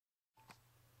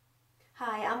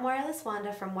Hi, I'm Wireless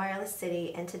Wanda from Wireless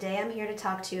City, and today I'm here to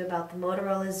talk to you about the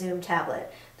Motorola Xoom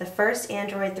Tablet, the first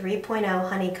Android 3.0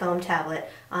 Honeycomb tablet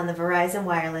on the Verizon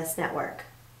Wireless Network.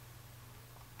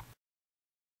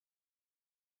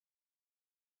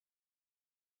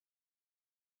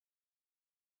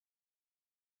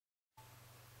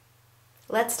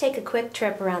 Let's take a quick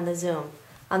trip around the Xoom.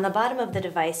 On the bottom of the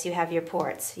device you have your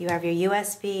ports. You have your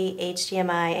USB,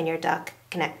 HDMI, and your dock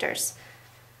connectors.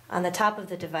 On the top of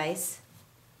the device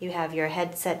you have your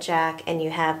headset jack and you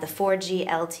have the 4G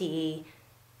LTE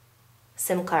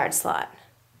SIM card slot.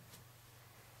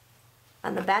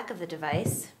 On the back of the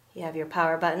device you have your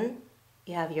power button,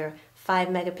 you have your 5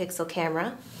 megapixel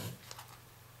camera.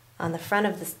 On the front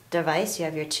of the device you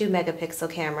have your 2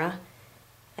 megapixel camera,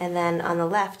 and then on the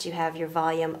left you have your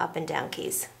volume up and down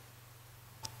keys.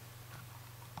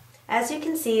 As you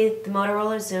can see, the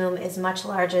Motorola Xoom is much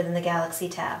larger than the Galaxy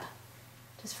Tab.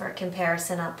 Just for a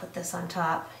comparison, I'll put this on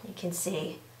top. You can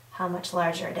see how much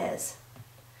larger it is.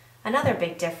 Another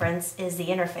big difference is the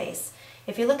interface.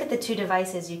 If you look at the two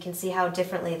devices, you can see how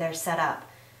differently they're set up.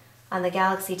 On the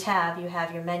Galaxy Tab, you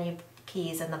have your menu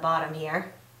keys in the bottom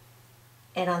here.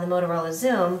 And on the Motorola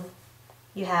Xoom,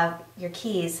 you have your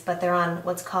keys, but they're on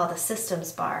what's called a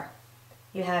systems bar.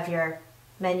 You have your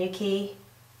menu key,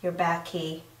 your back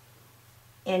key,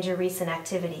 and your recent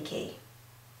activity key.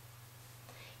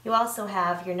 You also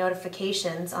have your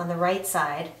notifications on the right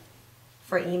side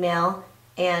for email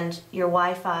and your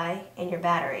Wi-Fi and your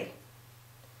battery.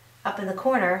 Up in the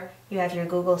corner you have your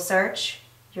Google search,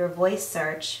 your voice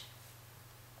search,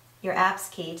 your apps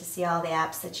key to see all the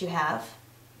apps that you have,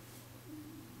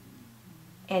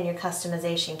 and your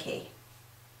customization key.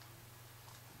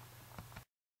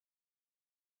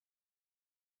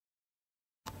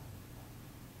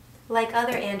 Like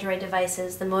other Android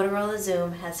devices, the Motorola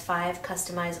Xoom has 5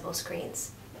 customizable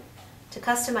screens. To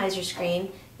customize your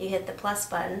screen, you hit the plus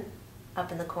button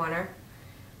up in the corner,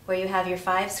 where you have your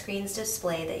 5 screens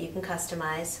displayed that you can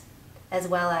customize, as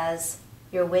well as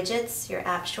your widgets, your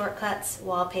app shortcuts,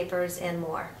 wallpapers, and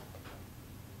more.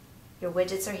 Your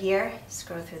widgets are here.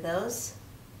 Scroll through those.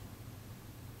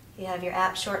 You have your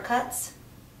app shortcuts,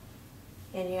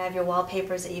 and you have your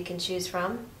wallpapers that you can choose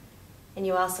from, and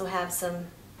you also have some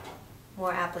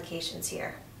more applications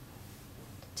here.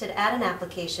 To add an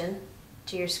application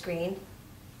to your screen,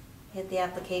 hit the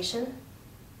application,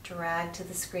 drag to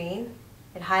the screen.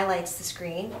 It highlights the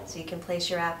screen so you can place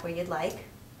your app where you'd like.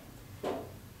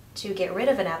 To get rid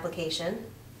of an application,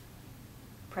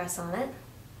 press on it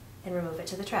and remove it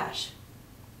to the trash.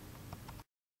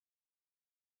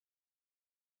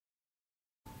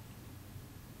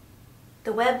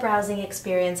 The web browsing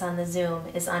experience on the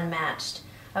Xoom is unmatched.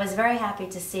 I was very happy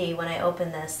to see when I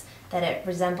opened this that it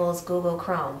resembles Google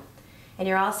Chrome. And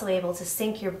you're also able to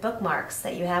sync your bookmarks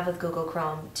that you have with Google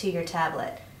Chrome to your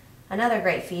tablet. Another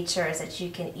great feature is that you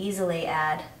can easily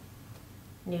add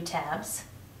new tabs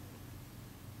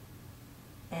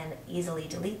and easily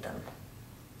delete them.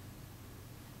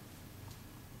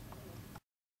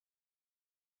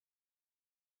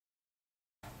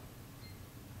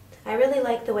 I really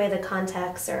like the way the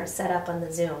contacts are set up on the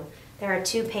Xoom. There are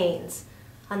 2 panes.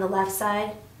 On the left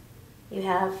side, you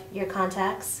have your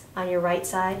contacts. On your right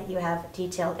side, you have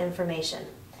detailed information.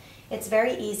 It's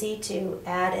very easy to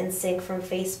add and sync from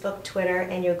Facebook, Twitter,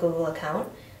 and your Google account.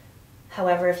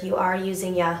 However, if you are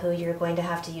using Yahoo, you're going to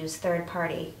have to use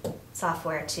third-party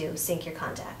software to sync your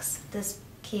contacts. This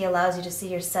key allows you to see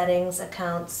your settings,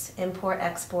 accounts, import,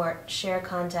 export, share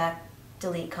contact,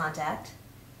 delete contact.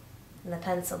 And the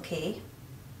pencil key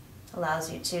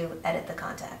allows you to edit the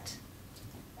contact.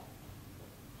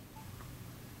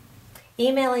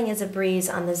 Emailing is a breeze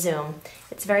on the Xoom.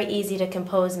 It's very easy to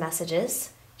compose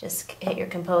messages. Just hit your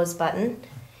compose button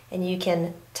and you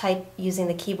can type using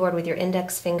the keyboard with your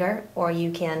index finger, or you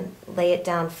can lay it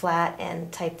down flat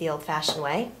and type the old-fashioned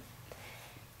way.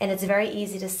 And it's very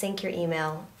easy to sync your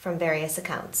email from various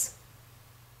accounts.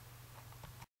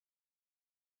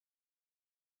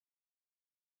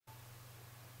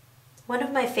 One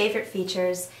of my favorite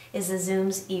features is the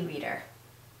Xoom's e-reader.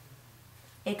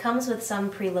 It comes with some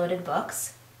preloaded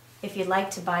books. If you'd like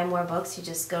to buy more books, you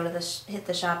just go to hit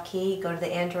the shop key, go to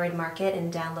the Android market,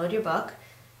 and download your book.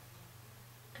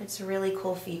 It's a really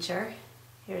cool feature.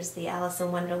 Here's the Alice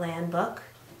in Wonderland book.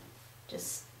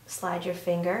 Just slide your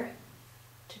finger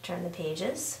to turn the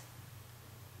pages.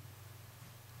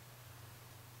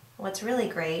 What's really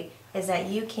great is that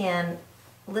you can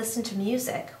listen to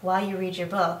music while you read your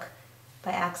book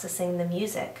by accessing the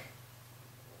music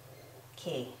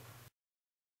key.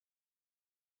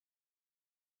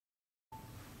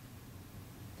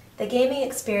 The gaming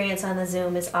experience on the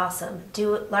Xoom is awesome,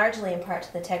 due largely in part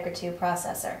to the Tegra 2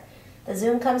 processor. The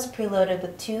Xoom comes preloaded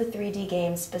with 2 3D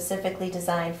games specifically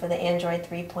designed for the Android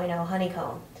 3.0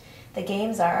 Honeycomb. The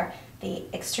games are the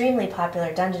extremely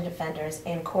popular Dungeon Defenders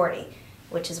and Cordy,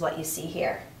 which is what you see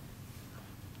here.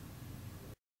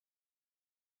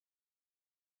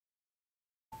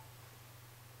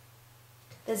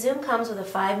 The Xoom comes with a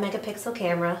 5-megapixel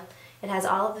camera. It has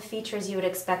all of the features you would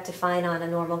expect to find on a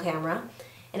normal camera,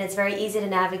 and it's very easy to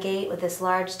navigate with this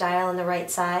large dial on the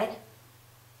right side.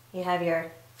 You have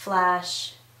your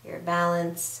flash, your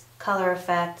balance, color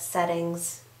effect,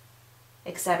 settings,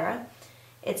 etc.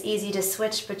 It's easy to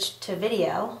switch to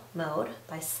video mode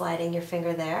by sliding your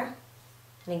finger there.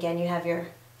 And again, you have your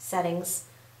settings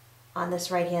on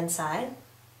this right-hand side.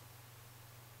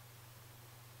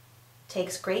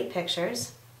 Takes great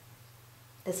pictures.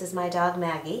 This is my dog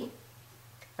Maggie.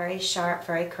 Very sharp,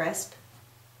 very crisp.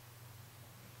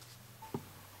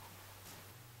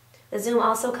 The Xoom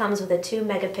also comes with a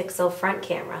 2-megapixel front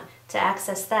camera. To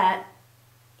access that,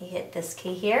 you hit this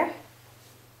key here,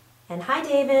 and hi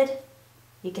David,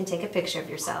 you can take a picture of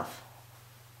yourself.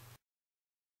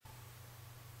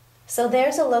 So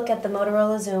there's a look at the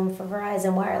Motorola Xoom for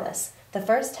Verizon Wireless, the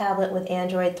first tablet with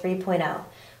Android 3.0.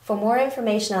 For more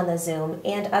information on the Xoom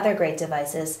and other great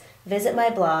devices, visit my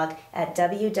blog at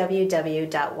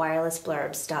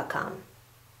www.wirelessblurbs.com.